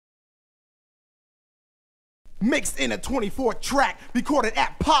Mixed in a 24 track, recorded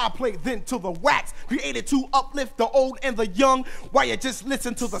at Pod Play, then to the wax. Created to uplift the old and the young, while you just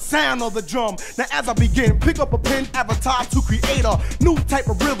listen to the sound of the drum. Now as I begin, pick up a pen, advertise to create a new type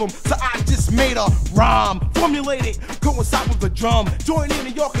of rhythm. So I just made a rhyme, formulated, coincide with the drum. Join in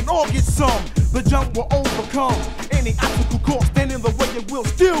and y'all can all get some. The jump will overcome any obstacle course. Stand in the way, it will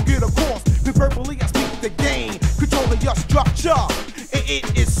still get a course. Verbally I speak the game, controlling your structure. And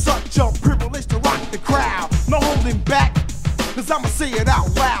it is such a privilege to rock the crowd. No holding back, cause I'ma say it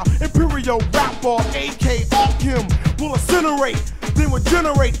out loud. Imperial rapper, A.K. Arkham, will incinerate, then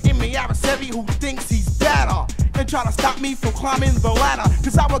regenerate in me adversary who thinks he's better and try to stop me from climbing the ladder.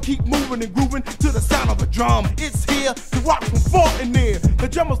 Cause I will keep moving and grooving to the sound of the drum. It's here to rock from far and near. The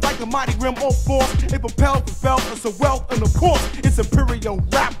drum is like a mighty rim of force. It propels the belt, it's a wealth, and of course it's Imperial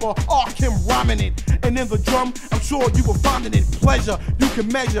rapper, Arkham rhyming it. And in the drum, I'm sure you will find it in pleasure you can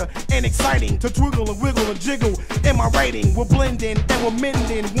measure and exciting to twiggle and wiggle and jiggle. In my writing, we're blending and we're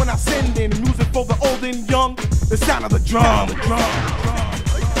mending when I send in music for the old and young. The sound of the drum.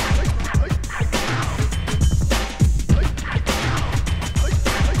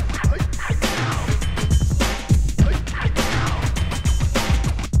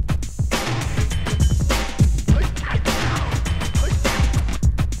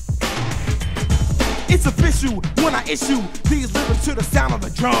 It's official when I issue these lyrics to the sound of the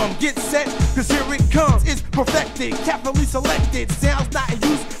drum. Get set, cause here it comes. It's perfected, carefully selected. Sounds not in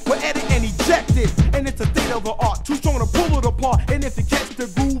use, we're edit and ejected. And it's a state of the art, too strong to pull it apart. And if you catch the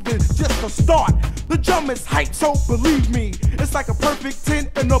groove, it's just a start. The drum is hype, so believe me, it's like a perfect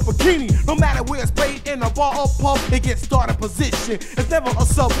 10 in a bikini. No matter where it's played, in a bar or pub, it gets started position. It's never a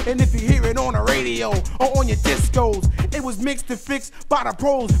sub, and if you hear it on the radio or on your discos, it was mixed and fixed by the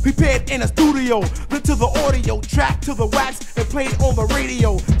pros, prepared in a studio. Then to the audio track, to the wax, and played on the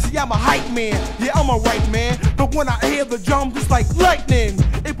radio. See, I'm a hype man, yeah, I'm a right man. But when I hear the drum, it's like lightning.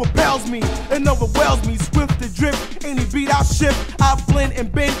 It propels me and overwhelms me, swift and drift. Any beat I shift, I blend and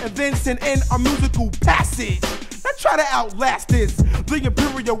bend, and then send in a musical passage. Now try to outlast this. The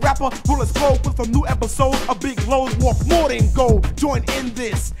Imperial rapper will explode with a new episode of Big Lows worth more than gold. Join in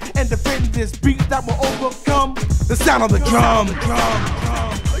this and defend this beat that will overcome the sound of the drum.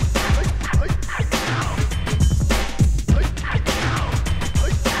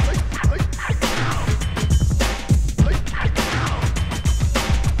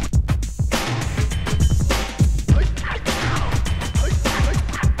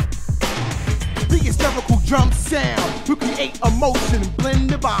 Drum sound to create emotion,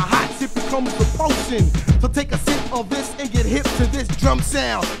 blended by hot, it becomes a potion. So take a sip of this and get hip to this drum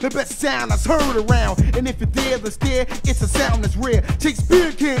sound, the best sound that's heard around. And if you dare to stare, it's a sound that's rare.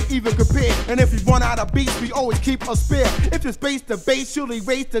 Shakespeare can't even compare. And if you run out of beats, we always keep a spare. If you space the bass, you'll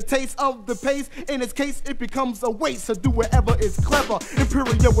erase the taste of the pace. In this case, it becomes a waste. So do whatever is clever.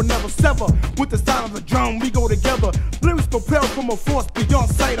 Imperial will never sever. With the sound of the drum, we go together. Lyrics propelled from a force beyond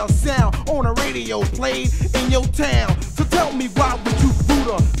sight or sound. On a radio played in your town. So tell me why would you boot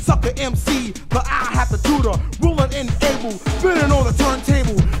a sucker MC, but I have to tutor, ruling and able, spinning on the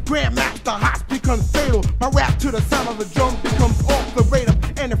turntable. Grandmaster Hots becomes fatal. My rap to the sound of the drum becomes off the radar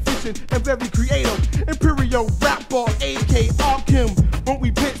and efficient and very creative. Imperial rapper, A.K. Arkham. When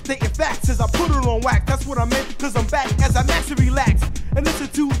we pitch stating facts as I put it on wax, that's what I meant, cause I'm back as I max and relax. And listen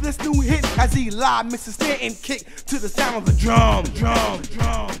to this new hit as he live Mr. Stanton kick to the sound of the drum.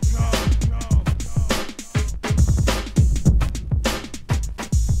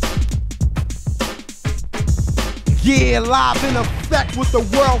 Yeah, live in effect with the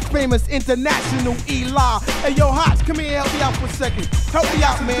world famous international Eli. Hey yo, Hots, come here, help me out for a second. Help me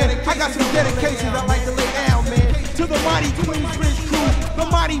out, man. I got some dedications I'd like to lay down, man. To the mighty Queensbridge crew, the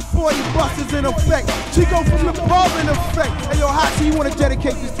mighty 40 buses in effect. Chico from the pub in effect. Hey yo, Hots, who you want to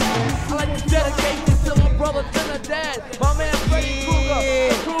dedicate this to, man? I like to dedicate this to my brother Trinidad, my man Freddy Krueger,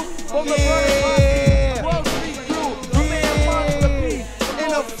 the crew from the Burning Wall Street crew, my man Monster P, in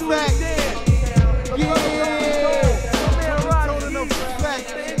effect.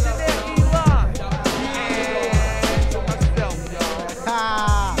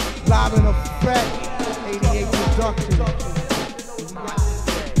 Live in effect, 88 production.